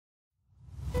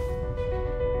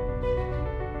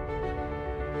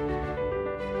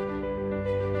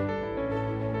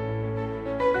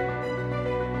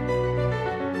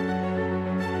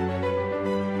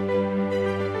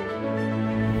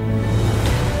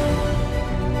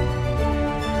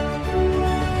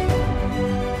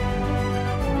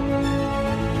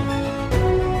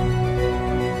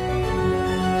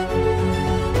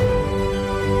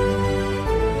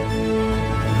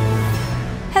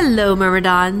Hello,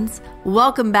 Myrmidons!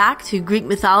 Welcome back to Greek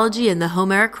mythology and the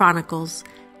Homeric Chronicles.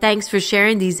 Thanks for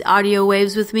sharing these audio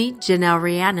waves with me, Janelle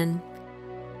Rhiannon.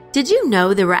 Did you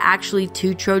know there were actually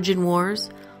 2 Trojan Wars?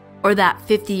 Or that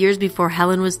 50 years before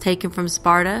Helen was taken from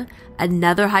Sparta,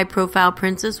 another high-profile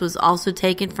princess was also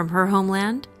taken from her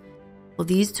homeland? Well,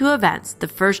 these 2 events, the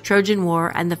First Trojan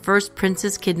War and the first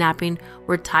princess kidnapping,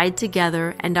 were tied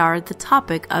together and are the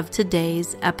topic of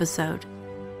today's episode.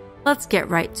 Let's get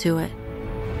right to it.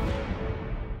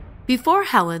 Before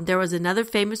Helen, there was another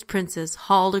famous princess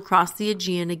hauled across the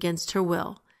Aegean against her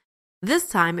will. This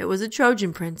time it was a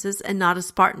Trojan princess and not a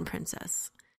Spartan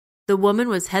princess. The woman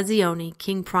was Hesione,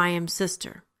 King Priam's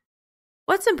sister.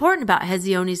 What's important about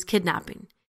Hesione's kidnapping?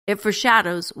 It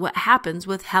foreshadows what happens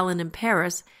with Helen and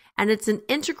Paris, and it's an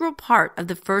integral part of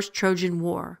the First Trojan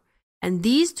War. And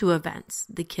these 2 events,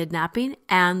 the kidnapping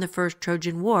and the First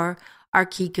Trojan War, are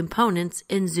key components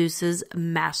in Zeus's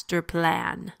master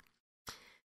plan.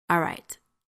 All right,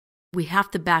 we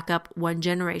have to back up 1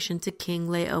 generation to King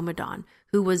Laomedon,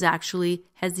 who was actually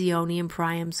Hesione and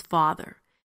Priam's father.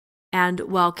 And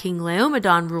while King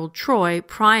Laomedon ruled Troy,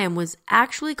 Priam was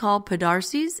actually called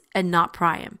Podarces and not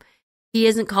Priam. He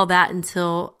isn't called that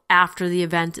until after the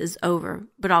event is over,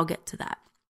 but I'll get to that.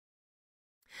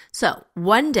 So,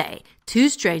 one day, 2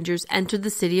 strangers entered the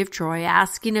city of Troy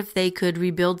asking if they could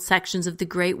rebuild sections of the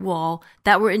Great Wall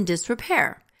that were in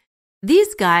disrepair.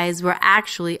 These guys were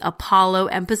actually Apollo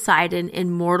and Poseidon in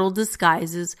mortal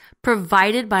disguises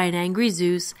provided by an angry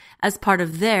Zeus as part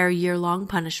of their year-long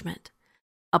punishment.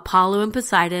 Apollo and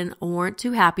Poseidon weren't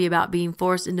too happy about being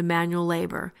forced into manual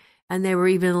labor, and they were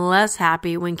even less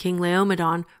happy when King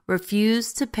Laomedon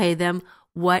refused to pay them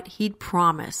what he'd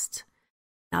promised.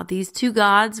 Now, these 2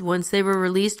 gods, once they were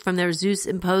released from their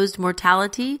Zeus-imposed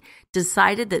mortality,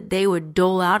 decided that they would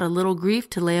dole out a little grief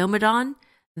to Laomedon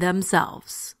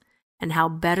themselves. And how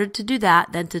better to do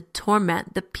that than to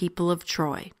torment the people of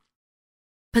Troy.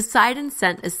 Poseidon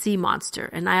sent a sea monster,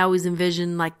 and I always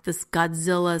envision like this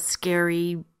Godzilla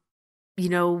scary,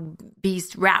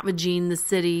 beast ravaging the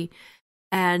city.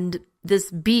 And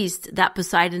this beast that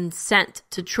Poseidon sent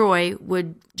to Troy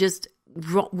would just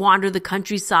wander the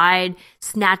countryside,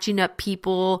 snatching up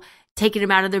people, taking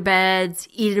them out of their beds,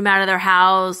 eating them out of their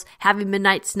house, having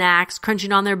midnight snacks,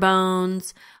 crunching on their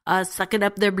bones, sucking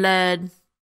up their blood.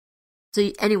 So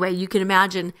anyway, you can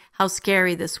imagine how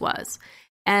scary this was.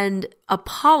 And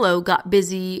Apollo got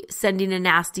busy sending a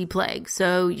nasty plague.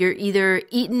 So you're either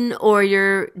eaten or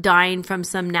you're dying from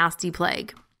some nasty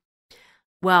plague.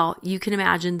 Well, you can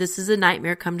imagine this is a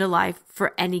nightmare come to life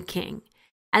for any king.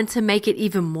 And to make it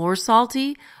even more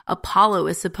salty, Apollo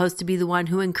is supposed to be the one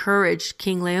who encouraged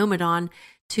King Laomedon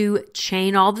to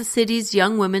chain all the city's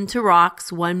young women to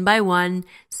rocks one by one,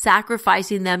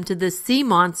 sacrificing them to the sea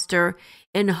monster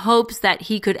in hopes that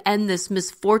he could end this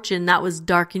misfortune that was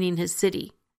darkening his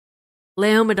city.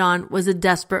 Laomedon was a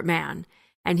desperate man,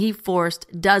 and he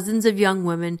forced dozens of young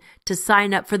women to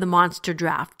sign up for the monster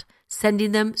draft,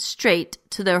 sending them straight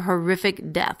to their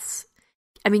horrific deaths.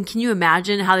 I mean, can you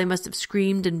imagine how they must have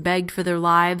screamed and begged for their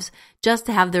lives just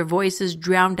to have their voices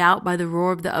drowned out by the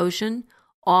roar of the ocean?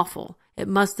 Awful. It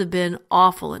must have been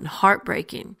awful and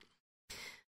heartbreaking.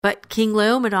 But King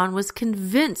Laomedon was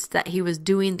convinced that he was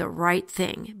doing the right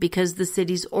thing because the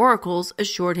city's oracles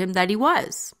assured him that he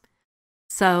was.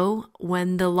 So,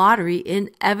 when the lottery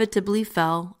inevitably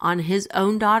fell on his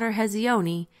own daughter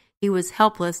Hesione, he was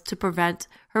helpless to prevent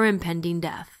her impending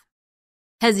death.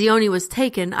 Hesione was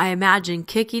taken, I imagine,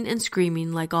 kicking and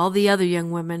screaming like all the other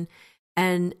young women,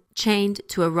 and chained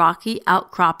to a rocky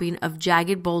outcropping of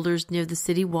jagged boulders near the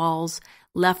city walls,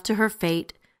 left to her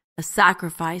fate, a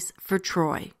sacrifice for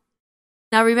Troy.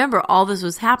 Now remember, all this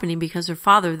was happening because her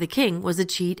father, the king, was a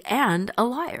cheat and a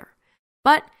liar.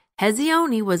 But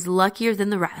Hesione was luckier than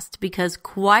the rest because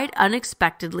quite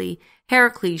unexpectedly,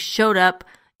 Herakles showed up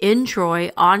in Troy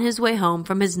on his way home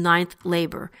from his 9th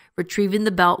labor, retrieving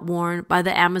the belt worn by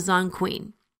the Amazon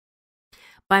queen.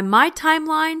 By my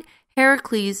timeline,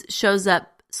 Herakles shows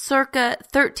up circa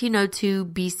 1302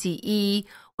 BCE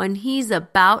when he's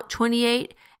about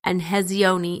 28 and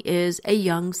Hesione is a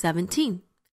young 17.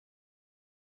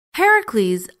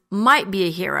 Herakles might be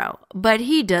a hero, but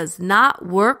he does not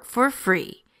work for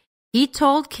free. He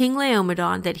told King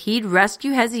Laomedon that he'd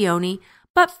rescue Hesione,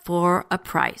 but for a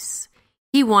price.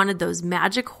 He wanted those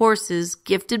magic horses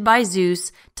gifted by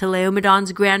Zeus to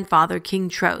Laomedon's grandfather, King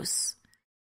Tros.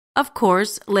 Of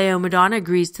course, Laomedon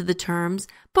agrees to the terms,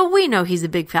 but we know he's a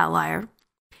big fat liar.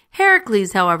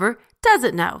 Herakles, however,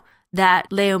 doesn't know that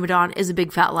Laomedon is a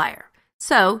big fat liar.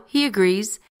 So he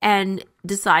agrees and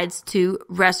decides to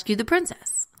rescue the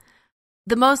princess.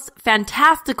 The most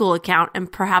fantastical account,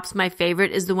 and perhaps my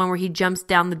favorite, is the one where he jumps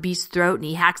down the beast's throat and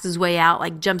he hacks his way out,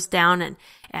 like jumps down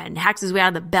and hacks his way out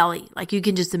of the belly. Like you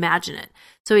can just imagine it.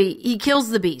 So he kills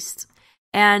the beast.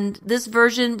 And this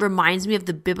version reminds me of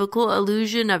the biblical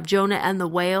illusion of Jonah and the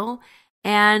whale.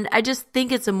 And I just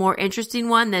think it's a more interesting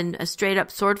one than a straight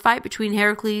up sword fight between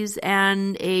Herakles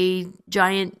and a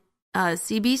giant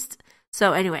sea beast.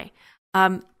 So anyway,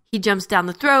 he jumps down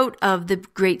the throat of the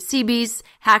great sea beast,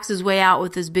 hacks his way out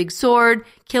with his big sword,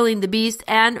 killing the beast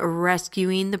and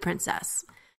rescuing the princess.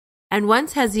 And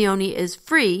once Hesione is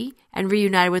free and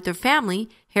reunited with her family,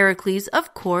 Herakles,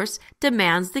 of course,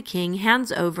 demands the king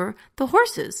hands over the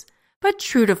horses. But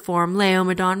true to form,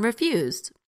 Laomedon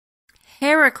refused.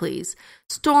 Herakles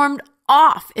stormed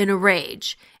off in a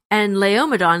rage, and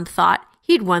Laomedon thought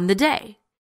he'd won the day.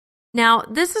 Now,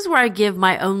 this is where I give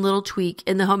my own little tweak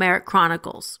in the Homeric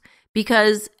Chronicles,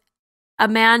 because a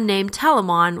man named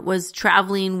Telamon was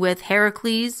traveling with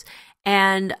Herakles,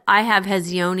 and I have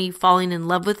Hesione falling in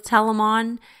love with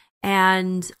Telamon,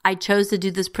 and I chose to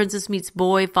do this princess meets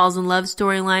boy falls in love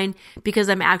storyline because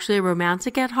I'm actually a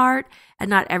romantic at heart, and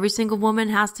not every single woman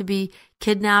has to be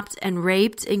kidnapped and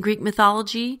raped in Greek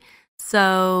mythology.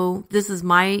 So that's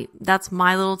my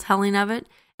little telling of it.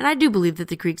 And I do believe that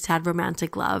the Greeks had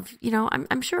romantic love.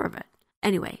 I'm sure of it.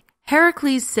 Anyway,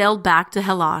 Herakles sailed back to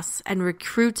Hellas and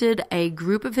recruited a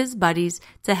group of his buddies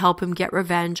to help him get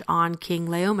revenge on King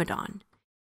Laomedon.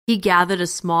 He gathered a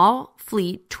small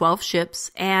fleet, 12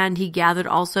 ships, and he gathered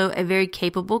also a very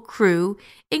capable crew,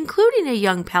 including a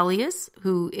young Peleus,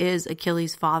 who is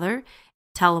Achilles' father,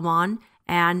 Telamon,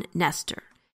 and Nestor.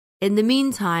 In the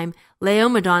meantime,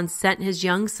 Laomedon sent his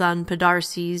young son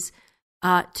Podarces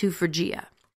to Phrygia.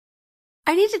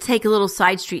 I need to take a little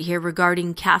side street here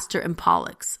regarding Castor and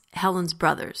Pollux, Helen's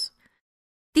brothers.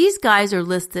 These guys are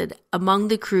listed among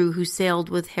the crew who sailed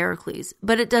with Herakles,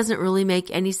 but it doesn't really make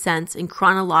any sense in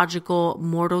chronological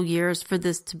mortal years for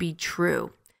this to be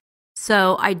true.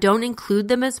 So I don't include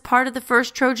them as part of the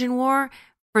First Trojan War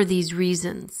for these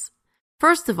reasons.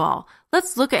 First of all,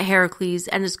 let's look at Herakles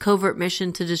and his covert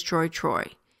mission to destroy Troy.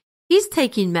 He's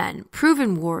taking men,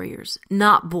 proven warriors,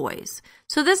 not boys.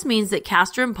 So this means that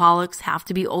Castor and Pollux have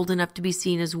to be old enough to be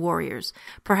seen as warriors.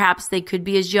 Perhaps they could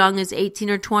be as young as 18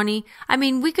 or 20. I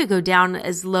mean, we could go down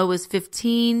as low as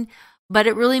 15, but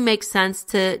it really makes sense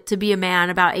to be a man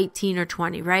about 18 or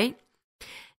 20, right?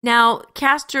 Now,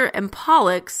 Castor and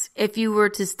Pollux, if you were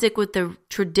to stick with the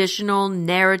traditional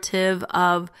narrative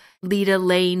of Leda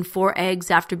laying 4 eggs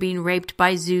after being raped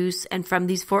by Zeus, and from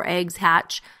these 4 eggs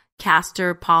hatch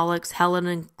Castor, Pollux, Helen,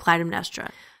 and Clytemnestra.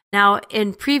 Now,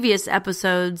 in previous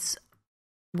episodes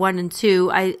 1 and 2,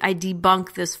 I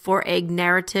debunk this 4-egg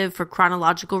narrative for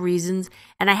chronological reasons,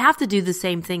 and I have to do the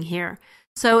same thing here.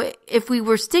 So if we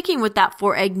were sticking with that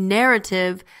 4-egg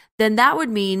narrative, then that would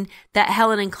mean that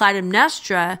Helen and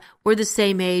Clytemnestra were the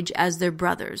same age as their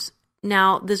brothers.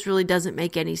 Now, this really doesn't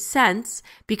make any sense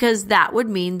because that would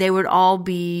mean they would all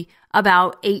be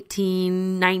about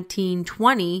 18, 19,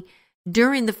 20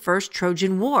 during the First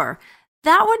Trojan War.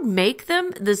 That would make them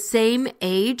the same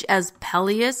age as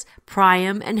Peleus,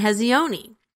 Priam, and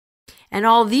Hesione. And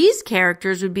all these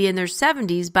characters would be in their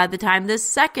 70s by the time this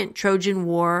Second Trojan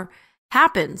War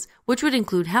happens, which would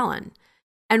include Helen.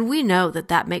 And we know that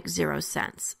that makes zero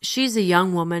sense. She's a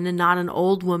young woman and not an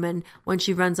old woman when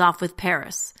she runs off with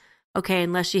Paris. Okay,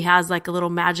 unless she has like a little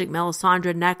magic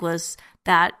Melisandre necklace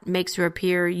that makes her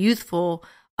appear youthful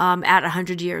at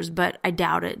 100 years, but I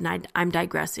doubt it, and I'm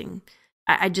digressing.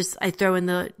 I throw in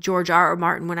the George R.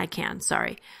 Martin when I can,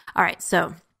 sorry. All right,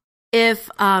 so if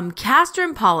Castor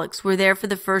and Pollux were there for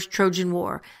the First Trojan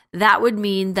War, that would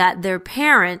mean that their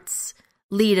parents,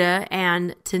 Leda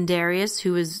and Tyndareus,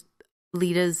 who is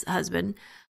Leda's husband,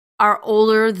 are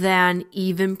older than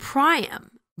even Priam,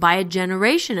 by a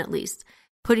generation at least,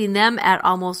 putting them at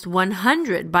almost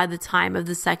 100 by the time of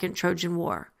the Second Trojan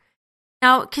War.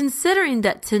 Now, considering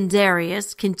that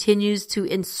Tyndareus continues to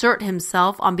insert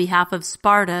himself on behalf of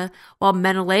Sparta while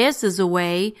Menelaus is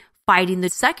away fighting the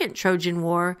Second Trojan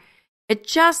War, it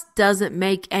just doesn't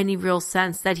make any real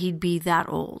sense that he'd be that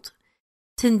old.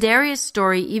 Tyndareus'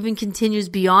 story even continues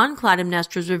beyond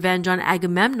Clytemnestra's revenge on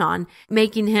Agamemnon,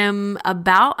 making him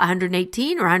about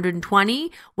 118 or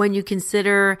 120 when you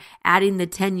consider adding the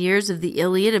 10 years of the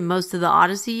Iliad and most of the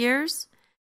Odyssey years.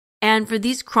 And for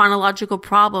these chronological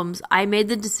problems, I made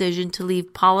the decision to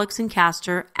leave Pollux and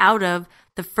Castor out of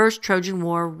the First Trojan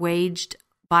War waged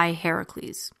by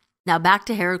Herakles. Now back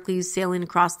to Herakles sailing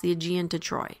across the Aegean to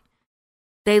Troy.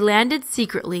 They landed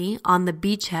secretly on the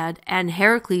beachhead, and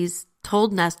Herakles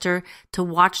told Nestor to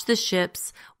watch the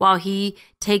ships while he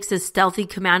takes a stealthy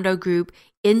commando group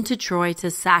into Troy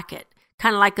to sack it,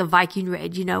 kind of like a Viking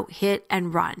raid, hit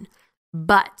and run.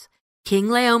 But King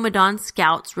Laomedon's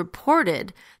scouts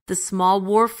reported the small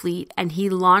war fleet, and he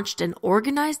launched an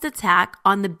organized attack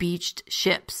on the beached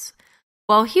ships.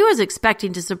 Well, he was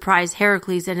expecting to surprise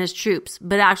Herakles and his troops,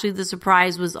 but actually the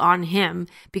surprise was on him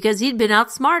because he'd been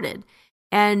outsmarted.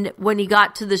 And when he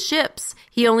got to the ships,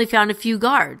 he only found a few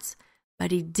guards.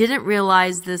 But he didn't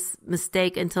realize this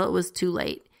mistake until it was too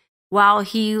late. While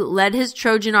he led his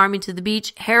Trojan army to the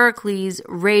beach, Herakles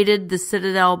raided the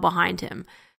citadel behind him.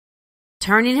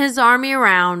 Turning his army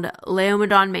around,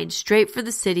 Laomedon made straight for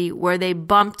the city, where they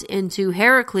bumped into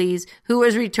Herakles, who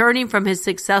was returning from his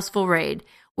successful raid,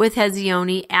 with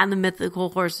Hesione and the mythical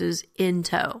horses in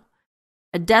tow.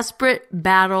 A desperate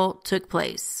battle took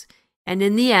place, and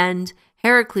in the end,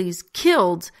 Herakles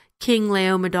killed King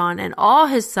Laomedon and all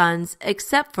his sons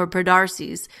except for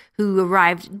Podarces, who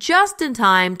arrived just in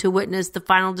time to witness the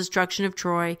final destruction of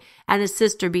Troy and his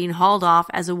sister being hauled off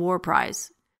as a war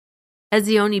prize.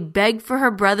 Hesione begged for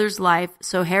her brother's life,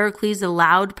 so Herakles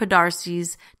allowed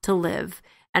Podarces to live,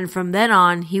 and from then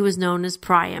on he was known as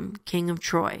Priam, king of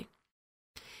Troy.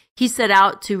 He set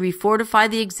out to refortify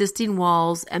the existing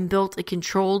walls and built a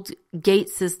controlled gate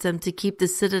system to keep the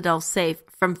citadel safe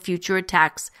from future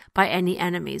attacks by any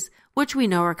enemies, which we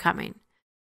know are coming.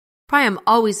 Priam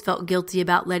always felt guilty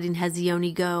about letting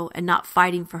Hesione go and not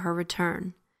fighting for her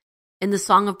return. In the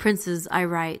Song of Princes, I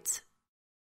write,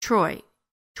 Troy,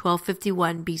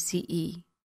 1251 BCE.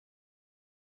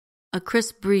 A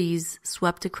crisp breeze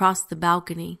swept across the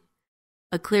balcony,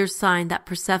 a clear sign that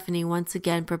Persephone once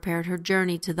again prepared her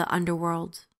journey to the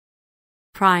underworld.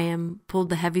 Priam pulled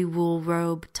the heavy wool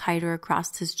robe tighter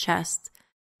across his chest,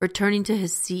 returning to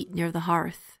his seat near the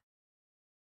hearth.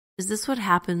 Is this what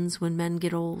happens when men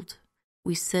get old?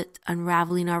 We sit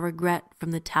unraveling our regret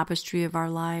from the tapestry of our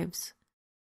lives.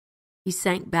 He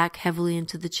sank back heavily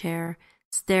into the chair,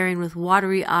 staring with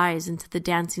watery eyes into the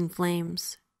dancing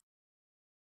flames.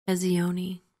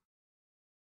 Hesione.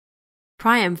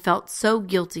 Priam felt so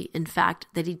guilty, in fact,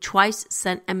 that he twice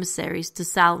sent emissaries to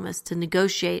Salamis to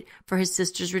negotiate for his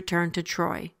sister's return to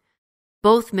Troy.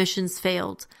 Both missions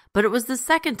failed, but it was the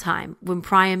second time, when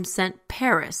Priam sent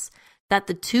Paris, that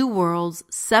the two worlds,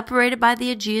 separated by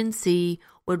the Aegean Sea,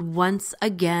 would once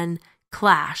again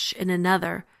clash in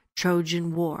another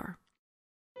Trojan War.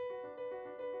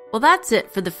 Well, that's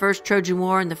it for the First Trojan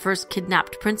War and the First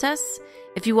Kidnapped Princess.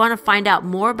 If you want to find out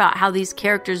more about how these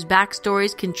characters'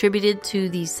 backstories contributed to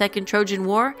the Second Trojan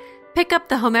War, pick up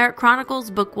the Homeric Chronicles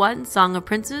Book 1, Song of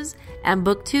Princes, and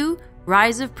Book 2,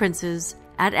 Rise of Princes,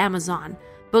 at Amazon.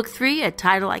 Book 3, a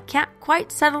title I can't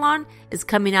quite settle on, is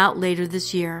coming out later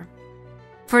this year.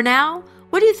 For now,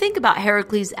 what do you think about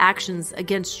Heracles' actions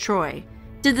against Troy?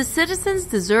 Did the citizens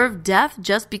deserve death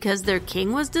just because their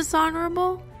king was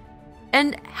dishonorable?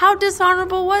 And how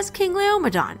dishonorable was King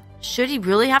Laomedon? Should he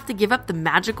really have to give up the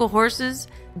magical horses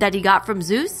that he got from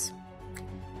Zeus?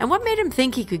 And what made him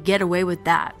think he could get away with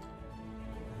that?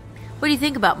 What do you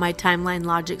think about my timeline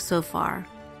logic so far?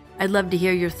 I'd love to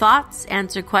hear your thoughts,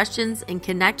 answer questions, and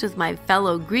connect with my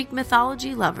fellow Greek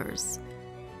mythology lovers.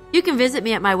 You can visit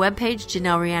me at my webpage,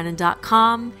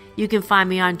 JanelleRhiannon.com. You can find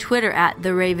me on Twitter at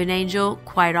TheRavenAngel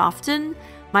quite often.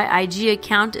 My IG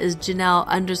account is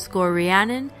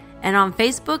Janelle_Rhiannon. And on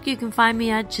Facebook, you can find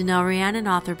me at Janelle Rhiannon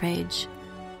author page.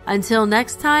 Until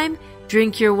next time,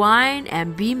 drink your wine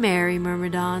and be merry,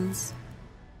 Myrmidons.